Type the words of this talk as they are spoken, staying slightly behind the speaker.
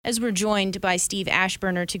As we're joined by Steve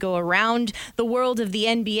Aschburner to go around the world of the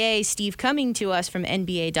NBA. Steve, coming to us from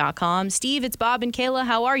NBA.com. Steve, it's Bob and Kayla.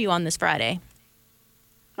 How are you on this Friday?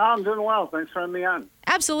 I'm doing well. Thanks for having me on.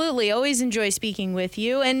 Absolutely. Always enjoy speaking with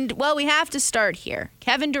you. And, well, we have to start here.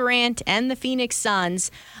 Kevin Durant and the Phoenix Suns.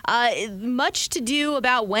 Much to do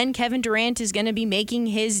about when Kevin Durant is going to be making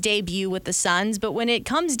his debut with the Suns. But when it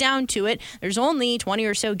comes down to it, there's only 20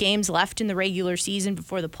 or so games left in the regular season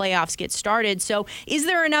before the playoffs get started. So is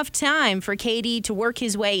there enough time for KD to work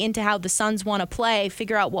his way into how the Suns want to play,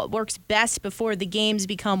 figure out what works best before the games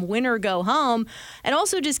become win or go home? And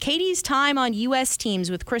also, does KD's time on U.S. teams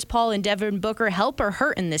with Chris Paul and Devin Booker help or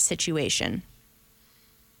hurt in this situation?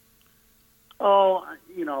 Oh,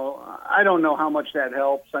 I don't know how much that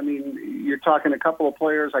helps. I mean, you're talking a couple of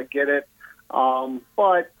players. I get it.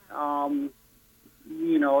 But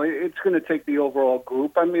it's going to take the overall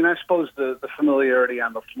group. I mean, I suppose the familiarity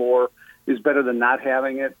on the floor is better than not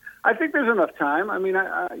having it. I think there's enough time. I mean,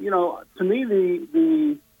 to me,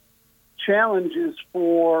 the challenge is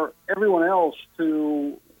for everyone else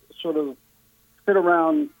to sort of fit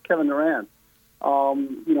around Kevin Durant. A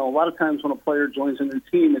lot of times when a player joins a new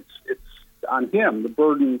team, it's on him, the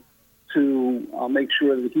burden to make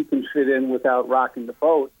sure that he can fit in without rocking the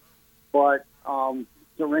boat. But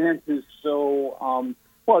Durant is so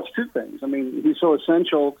it's two things. I mean, he's so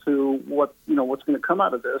essential to what's going to come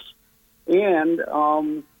out of this, and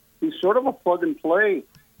he's sort of a plug and play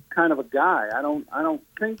kind of a guy. I don't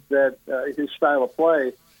think that his style of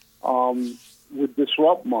play would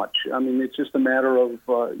disrupt much. I mean, it's just a matter of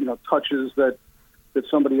touches that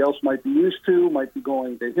somebody else might be used to, might be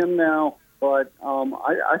going to him now. But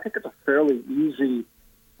I think it's a fairly easy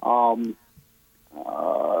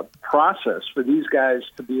process for these guys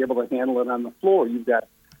to be able to handle it on the floor. You've got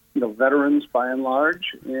veterans by and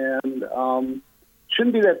large, and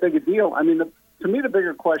shouldn't be that big a deal. I mean, to me, the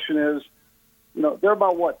bigger question is, they're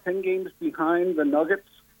about 10 games behind the Nuggets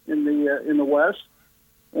in the West.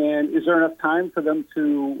 And is there enough time for them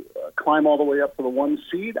to climb all the way up to the 1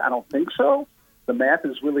 seed? I don't think so. The math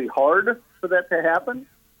is really hard for that to happen.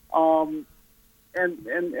 And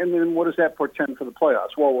then what does that portend for the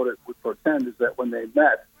playoffs? Well, what it would portend is that when they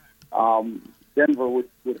met, Denver would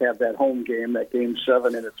have that home game, that Game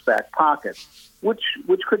 7 in its back pocket, which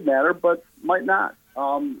could matter, but might not.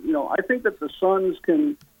 I think that the Suns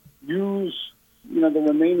can use, the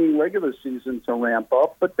remaining regular season to ramp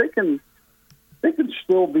up, but they can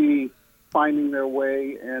still be finding their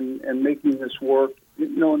way and making this work,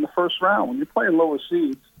 in the first round. When you're playing lower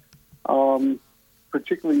seeds,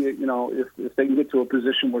 particularly, if they can get to a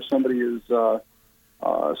position where somebody is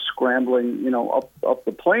scrambling, up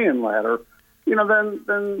the play-in ladder,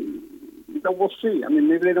 then we'll see. I mean,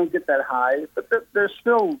 maybe they don't get that high, but they're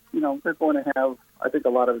still, they're going to have, I think, a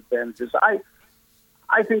lot of advantages.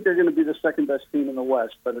 I think they're going to be the second best team in the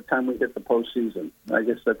West by the time we hit the postseason. I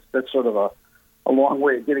guess that's sort of a long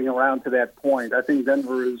way of getting around to that point. I think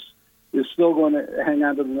Denver is still going to hang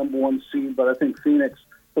on to the number 1 seed, but I think Phoenix,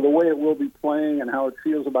 for the way it will be playing and how it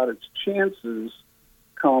feels about its chances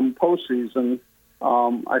come postseason,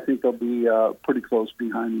 I think they'll be pretty close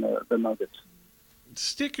behind the Nuggets.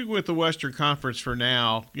 Sticking with the Western Conference for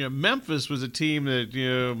now, Memphis was a team that,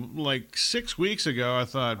 like 6 weeks ago, I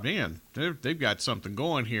thought, man, they've got something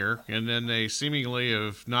going here. And then they seemingly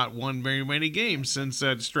have not won very many games since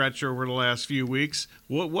that stretch over the last few weeks.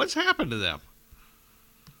 What's happened to them?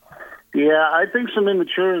 Yeah, I think some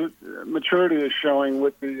maturity is showing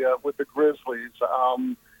with the Grizzlies.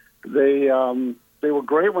 They were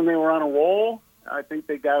great when they were on a roll. I think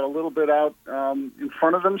they got a little bit out in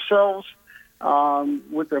front of themselves.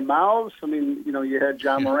 With their mouths. I mean, you had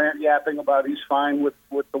John Morant yapping about he's fine with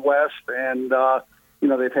the West, and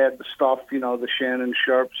they've had the stuff, the Shannon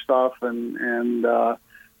Sharp stuff, and that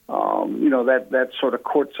sort of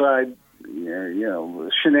courtside,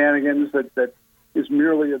 shenanigans that is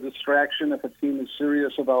merely a distraction if a team is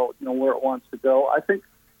serious about where it wants to go. I think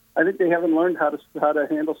they haven't learned how to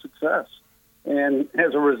handle success, and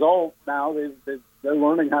as a result, now they're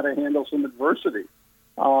learning how to handle some adversity.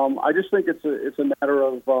 I just think it's a matter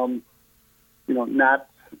of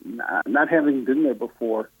not having been there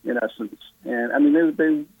before, in essence. And I mean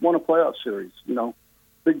they won a playoff series,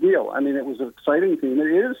 big deal. I mean it was an exciting team.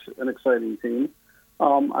 It is an exciting team.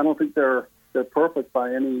 I don't think they're perfect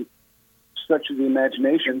by any stretch of the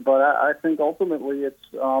imagination, but I think ultimately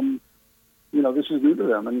it's this is new to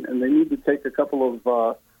them, and they need to take a couple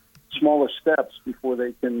of smaller steps before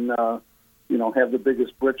they can have the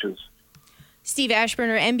biggest britches. Steve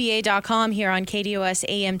Aschburner, NBA.com here on KDOS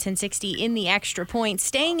AM 1060 in the Extra Point.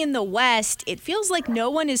 Staying in the West, it feels like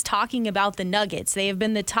no one is talking about the Nuggets. They have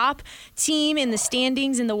been the top team in the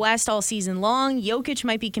standings in the West all season long. Jokic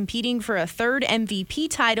might be competing for a third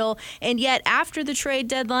MVP title, and yet after the trade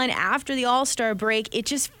deadline, after the All-Star break, it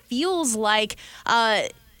just feels like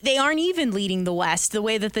they aren't even leading the West the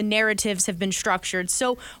way that the narratives have been structured.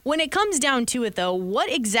 So when it comes down to it, though,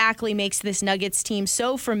 what exactly makes this Nuggets team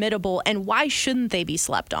so formidable, and why shouldn't they be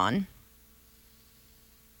slept on?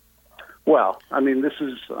 Well, I mean, this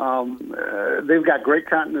is they've got great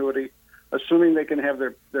continuity, assuming they can have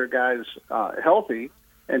their guys healthy.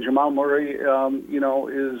 And Jamal Murray,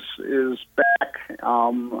 is back.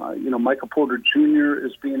 Michael Porter Jr.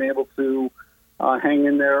 is being able to hang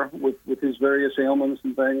in there with his various ailments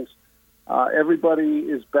and things. Everybody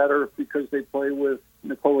is better because they play with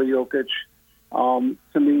Nikola Jokic.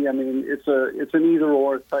 To me, I mean, it's an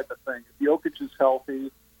either-or type of thing. If Jokic is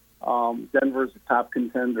healthy, Denver's a top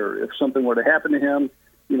contender. If something were to happen to him,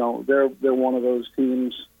 they're one of those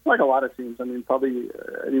teams, like a lot of teams. I mean, probably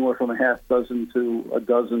anywhere from a half dozen to a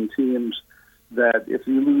dozen teams that if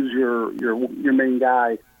you lose your main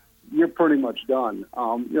guy, you're pretty much done.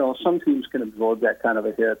 Some teams can absorb that kind of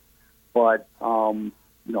a hit, but when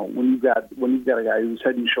you've got a guy who's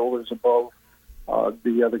head and shoulders above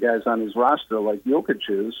the other guys on his roster, like Jokic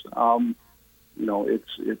is,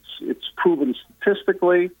 it's proven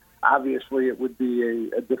statistically. Obviously, it would be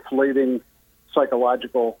a deflating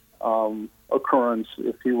psychological occurrence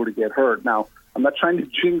if he were to get hurt. Now, I'm not trying to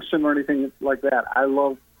jinx him or anything like that. I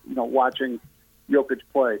love watching Jokic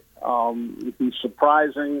play. He's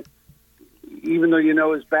surprising. Even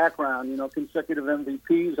though his background, consecutive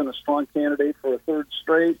MVPs and a strong candidate for a third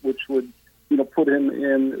straight, which would, put him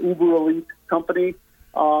in uber elite company,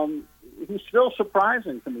 he's still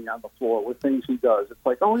surprising to me on the floor with things he does. It's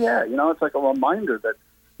like, oh yeah, it's like a reminder that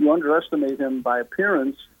you underestimate him by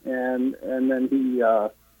appearance, and then he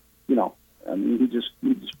just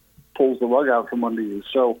pulls the rug out from under you.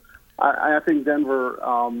 So I think Denver,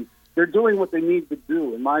 they're doing what they need to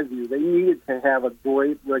do, in my view. They needed to have a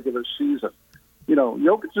great regular season.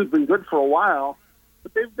 Jokic has been good for a while,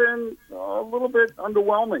 but they've been a little bit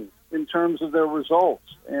underwhelming in terms of their results,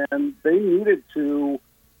 and they needed to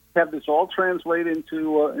have this all translate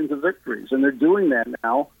into victories, and they're doing that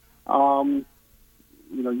now.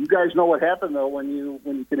 You guys know what happened though when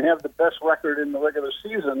you can have the best record in the regular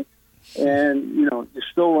season, and you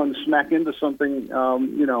still run smack into something, in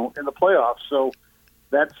the playoffs. So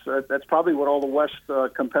that's probably what all the West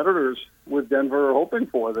competitors with Denver are hoping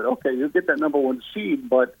for. That okay, you'll get that number one seed,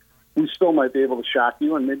 but we still might be able to shock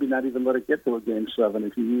you and maybe not even let it get to a Game 7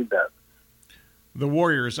 if you need that. The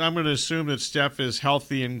Warriors, I'm going to assume that Steph is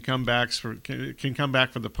healthy and can come back for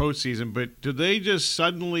the postseason, but do they just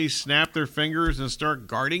suddenly snap their fingers and start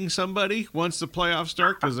guarding somebody once the playoffs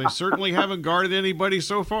start? Because they certainly haven't guarded anybody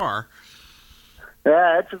so far.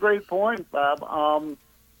 Yeah, that's a great point, Bob.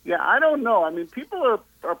 I don't know. I mean, people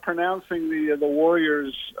are pronouncing the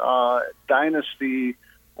Warriors dynasty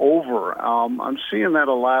over. I'm seeing that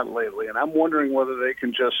a lot lately, and I'm wondering whether they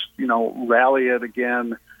can just rally it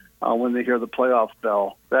again when they hear the playoff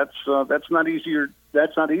bell. That's not easier.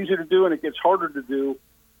 That's not easy to do, and it gets harder to do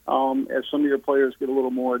as some of your players get a little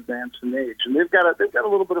more advanced in age. And they've got a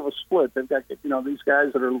little bit of a split. They've got these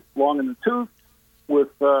guys that are long in the tooth with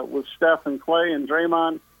Steph and Clay and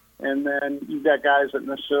Draymond. And then you've got guys that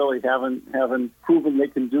necessarily haven't proven they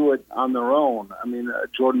can do it on their own. I mean,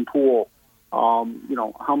 Jordan Poole,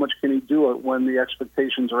 how much can he do it when the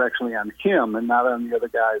expectations are actually on him and not on the other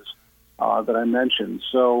guys that I mentioned?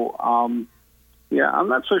 So, I'm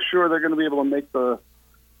not so sure they're going to be able to make the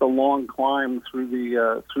long climb through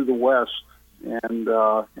the West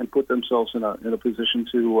and put themselves in a position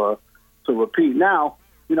to repeat. Now,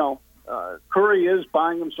 Curry is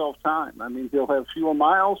buying himself time. I mean, he'll have fewer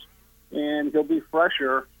miles, and he'll be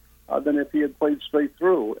fresher than if he had played straight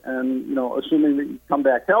through. And, assuming that you come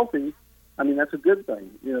back healthy, I mean, that's a good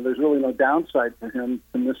thing. There's really no downside for him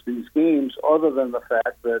to miss these games other than the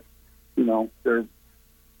fact that,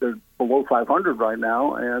 they're below 500 right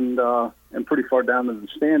now and pretty far down in the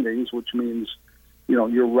standings, which means,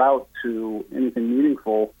 your route to anything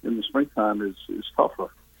meaningful in the springtime is tougher.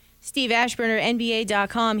 Steve Aschburner,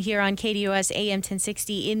 NBA.com here on KDOS AM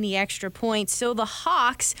 1060 in the Extra Point. So the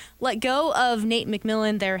Hawks let go of Nate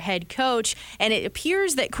McMillan, their head coach, and it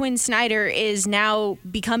appears that Quinn Snyder is now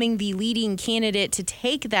becoming the leading candidate to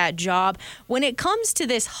take that job. When it comes to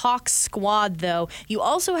this Hawks squad, though, you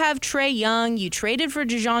also have Trae Young. You traded for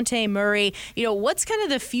DeJounte Murray. What's kind of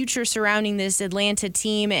the future surrounding this Atlanta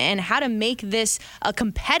team and how to make this a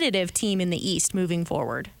competitive team in the East moving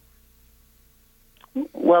forward?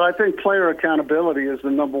 Well, I think player accountability is the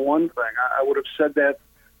number one thing. I would have said that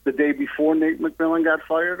the day before Nate McMillan got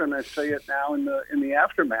fired, and I say it now in the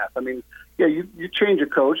aftermath. I mean, yeah, you change a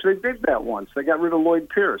coach. They did that once. They got rid of Lloyd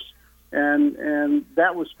Pierce, and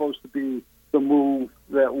that was supposed to be the move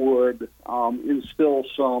that would instill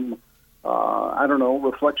some,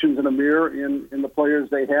 reflections in a mirror in the players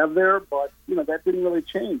they have there. But that didn't really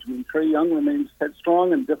change. I mean, Trae Young remains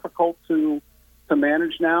headstrong and difficult to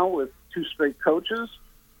manage now with two straight coaches.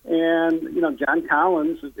 And, John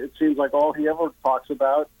Collins, it seems like all he ever talks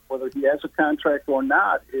about, whether he has a contract or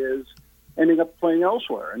not, is ending up playing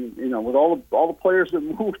elsewhere. And, with all the players that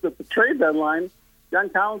moved at the trade deadline, John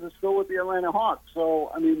Collins is still with the Atlanta Hawks.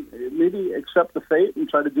 So, I mean, maybe accept the fate and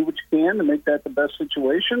try to do what you can to make that the best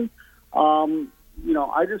situation. I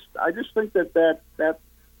just think that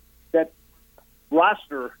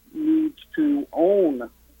roster needs to own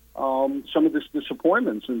some of this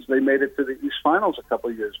disappointment since they made it to the East Finals a couple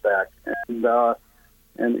of years back, and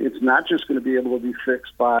it's not just going to be able to be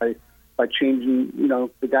fixed by changing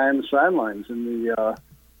the guy on the sidelines in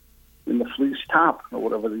the fleece top or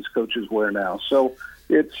whatever these coaches wear now. So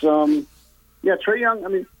it's Trae Young. I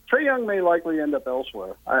mean, Trae Young may likely end up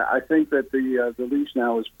elsewhere. I think that the leash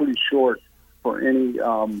now is pretty short for any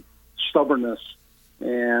stubbornness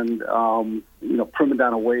and prima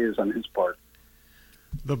donna ways on his part.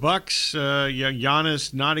 The Bucks,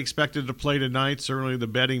 Giannis not expected to play tonight. Certainly, the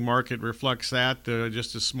betting market reflects that.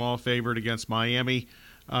 Just a small favorite against Miami.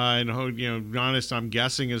 And Giannis, I'm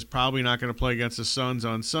guessing, is probably not going to play against the Suns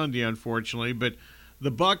on Sunday, unfortunately. But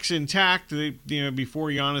the Bucks intact. Before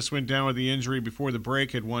Giannis went down with the injury before the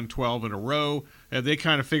break, had won 12 in a row. Have they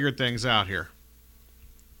kind of figured things out here?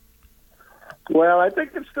 Well, I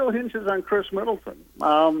think it still hinges on Chris Middleton.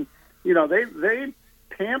 They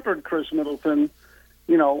pampered Chris Middleton.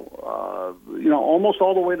 Almost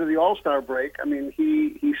all the way to the All-Star break. I mean,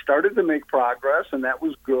 he started to make progress, and that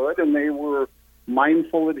was good. And they were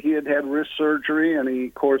mindful that he had wrist surgery, and he,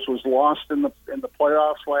 of course, was lost in the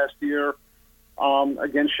playoffs last year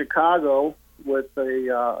against Chicago with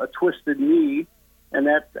a twisted knee, and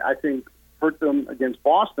that I think hurt them against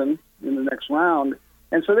Boston in the next round.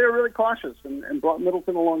 And so they were really cautious and brought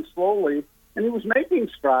Middleton along slowly, and he was making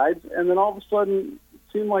strides. And then all of a sudden,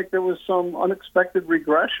 seemed like there was some unexpected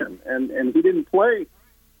regression, and he didn't play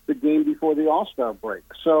the game before the All-Star break.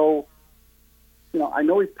 So, I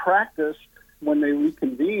know he practiced when they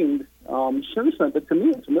reconvened since then, but to me,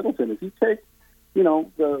 it's Middleton. If you take,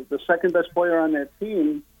 the second-best player on that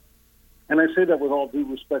team, and I say that with all due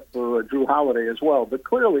respect for Drew Holiday as well, but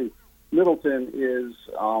clearly Middleton is,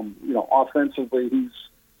 offensively,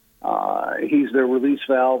 he's their release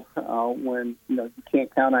valve when you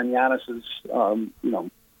can't count on Giannis's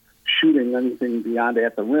shooting anything beyond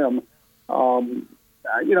at the rim.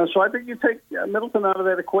 So I think you take Middleton out of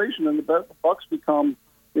that equation, and the Bucks become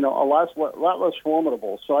a lot less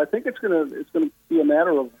formidable. So I think it's gonna be a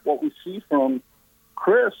matter of what we see from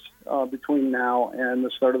Chris between now and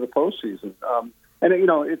the start of the postseason. And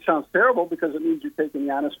it sounds terrible because it means you're taking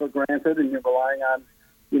Giannis for granted and you're relying on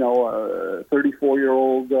a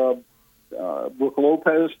 34-year-old Brook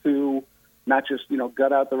Lopez to not just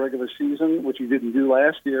gut out the regular season, which he didn't do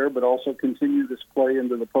last year, but also continue this play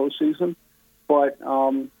into the postseason. But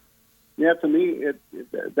to me,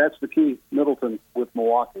 that's the key. Middleton with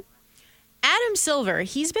Milwaukee. Adam Silver,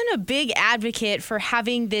 he's been a big advocate for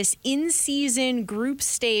having this in-season group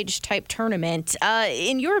stage type tournament.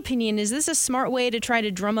 In your opinion, is this a smart way to try to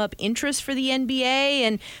drum up interest for the NBA?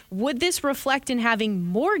 And would this reflect in having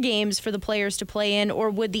more games for the players to play in, or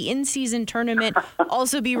would the in-season tournament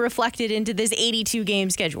also be reflected into this 82-game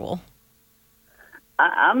schedule?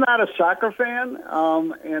 I'm not a soccer fan,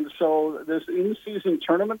 and so this in-season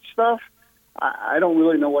tournament stuff, I don't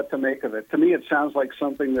really know what to make of it. To me, it sounds like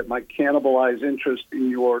something that might cannibalize interest in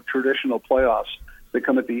your traditional playoffs that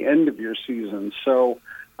come at the end of your season. So,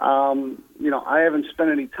 I haven't spent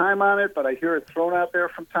any time on it, but I hear it thrown out there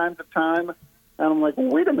from time to time. And I'm like, well,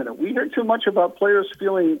 wait a minute. We hear too much about players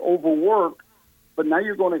feeling overworked, but now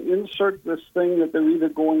you're going to insert this thing that they're either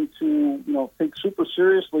going to, take super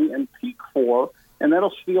seriously and peak for, and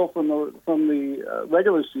that'll steal from the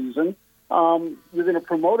regular season. You're going to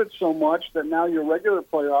promote it so much that now your regular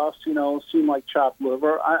playoffs, seem like chopped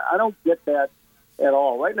liver. I don't get that at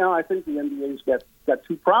all. Right now, I think the NBA's got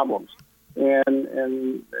two problems.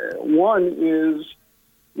 And one is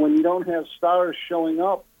when you don't have stars showing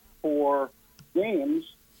up for games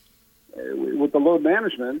with the load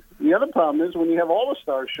management. The other problem is when you have all the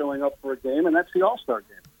stars showing up for a game, and that's the All-Star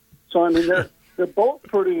game. So, I mean, they're both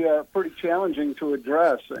pretty challenging to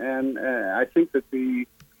address. And I think that the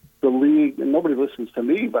the league, and nobody listens to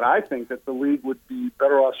me, but I think that the league would be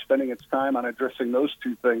better off spending its time on addressing those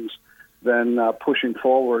two things than pushing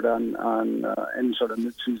forward on any sort of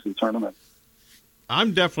midseason tournament.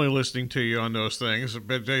 I'm definitely listening to you on those things,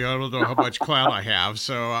 but I don't know how much clout I have,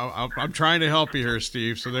 so I'm trying to help you here,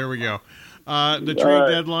 Steve. So there we go. The trade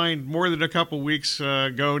deadline, more than a couple weeks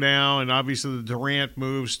ago now, and obviously the Durant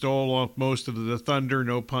move stole off most of the thunder,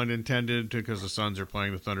 no pun intended, because the Suns are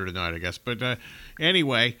playing the Thunder tonight, I guess. But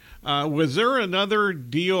anyway, was there another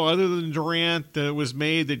deal other than Durant that was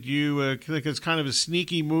made that you think is kind of a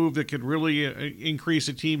sneaky move that could really increase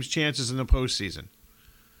a team's chances in the postseason?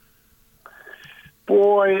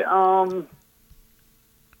 Boy, I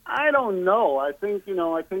don't know. I think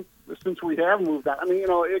since we have moved on,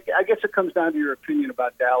 I guess it comes down to your opinion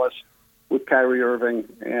about Dallas with Kyrie Irving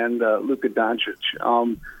and Luka Doncic.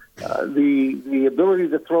 The ability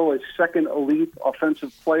to throw a second elite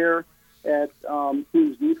offensive player at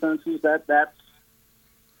teams' defenses, that's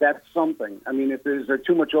something. I mean, if there's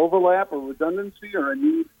too much overlap or redundancy or a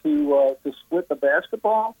need to split the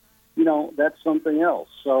basketball, that's something else.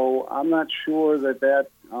 So I'm not sure that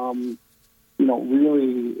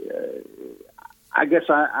really. I guess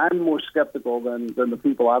I'm more skeptical than the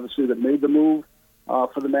people, obviously, that made the move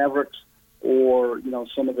for the Mavericks, or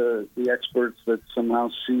some of the experts that somehow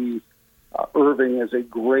see Irving as a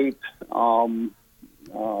great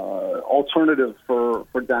alternative for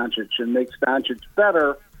Doncic and makes Doncic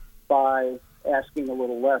better by asking a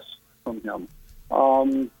little less from him.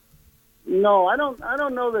 No, I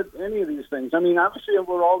don't know that any of these things. I mean, obviously,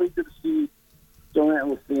 we're all eager to see Durant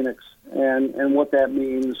with Phoenix and what that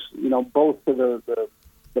means, both to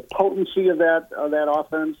the potency of that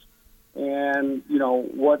offense and,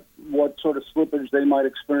 what sort of slippage they might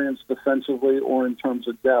experience defensively or in terms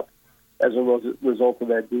of depth as a result of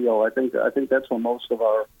that deal. I think that's where most of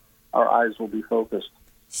our eyes will be focused.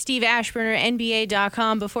 Steve Aschburner,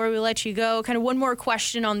 NBA.com. Before we let you go, kind of one more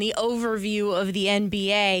question on the overview of the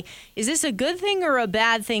NBA. Is this a good thing or a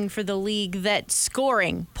bad thing for the league that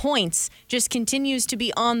scoring, points, just continues to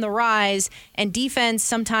be on the rise and defense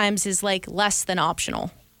sometimes is like less than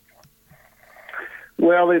optional?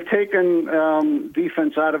 Well, they've taken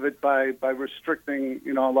defense out of it by restricting,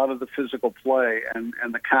 a lot of the physical play and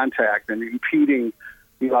the contact and impeding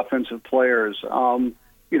the offensive players.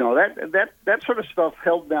 That sort of stuff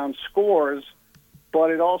held down scores, but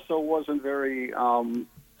it also wasn't very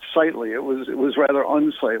sightly. It was rather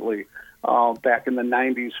unsightly back in the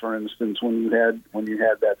 '90s, for instance, when you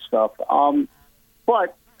had that stuff.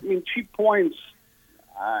 But I mean, cheap points,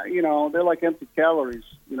 they're like empty calories,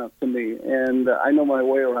 to me, and I know my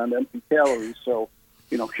way around empty calories. So,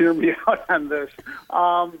 hear me out on this.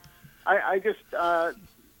 I just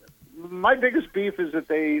my biggest beef is that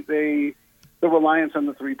the reliance on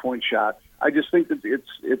the three-point shot. I just think that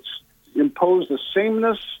it's imposed a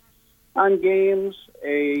sameness on games.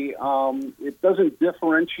 It doesn't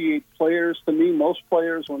differentiate players. To me, most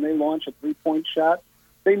players, when they launch a three-point shot,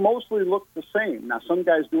 they mostly look the same. Now, some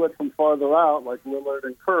guys do it from farther out, like Lillard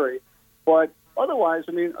and Curry, but otherwise,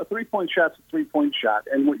 I mean, a three-point shot's a three-point shot.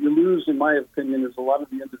 And what you lose, in my opinion, is a lot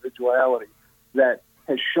of the individuality that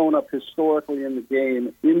has shown up historically in the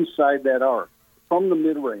game inside that arc, from the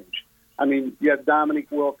mid-range. I mean, you had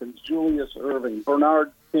Dominique Wilkins, Julius Irving,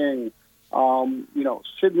 Bernard King,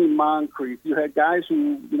 Sidney Moncrief. You had guys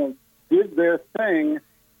who, did their thing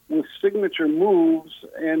with signature moves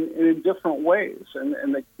and in different ways. And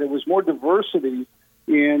there was more diversity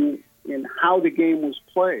in how the game was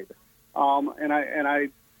played. And I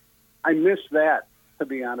miss that, to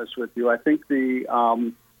be honest with you. I think the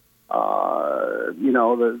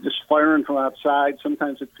just firing from outside,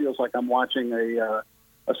 sometimes it feels like I'm watching a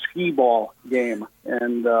skee ball game.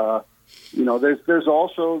 And, there's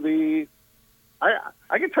also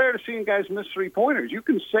I get tired of seeing guys miss three-pointers. You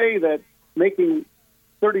can say that making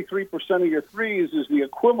 33% of your threes is the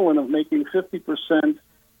equivalent of making 50%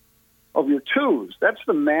 of your twos. That's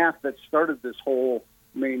the math that started this whole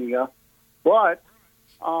mania. But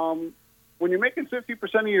when you're making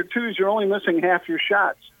 50% of your twos, you're only missing half your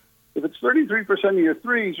shots. If it's 33% of your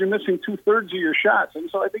threes, you're missing two-thirds of your shots. And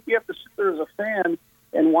so I think you have to sit there as a fan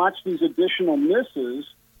and watch these additional misses.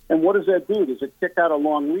 And what does that do? Does it kick out a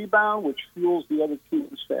long rebound, which fuels the other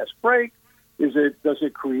team's fast break? Does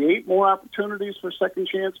it create more opportunities for second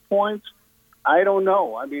chance points? I don't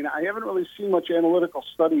know. I mean, I haven't really seen much analytical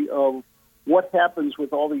study of what happens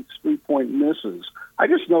with all these 3-point misses. I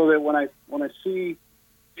just know that when I see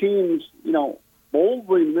teams,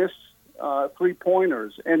 boldly miss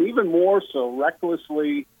 3-pointers, and even more so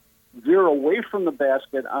recklessly veer away from the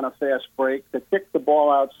basket on a fast break to kick the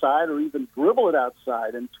ball outside or even dribble it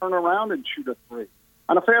outside and turn around and shoot a three.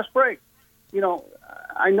 on a fast break.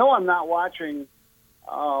 I know I'm not watching,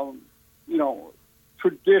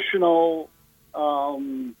 traditional, I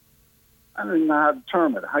don't even know how to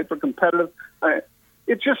term it, hyper-competitive.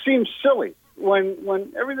 It just seems silly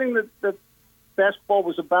when everything that basketball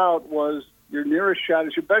was about was your nearest shot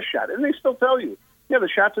is your best shot. And they still tell you, the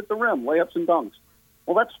shots at the rim, layups and dunks.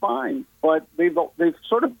 Well, that's fine, but they've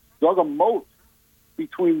sort of dug a moat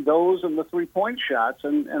between those and the three-point shots,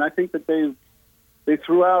 and I think that they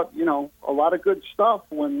threw out, a lot of good stuff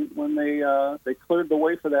when they cleared the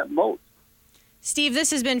way for that moat. Steve, this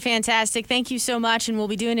has been fantastic. Thank you so much, and we'll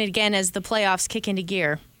be doing it again as the playoffs kick into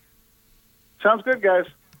gear. Sounds good, guys.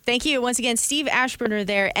 Thank you. Once again, Steve Aschburner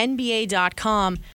there, NBA.com.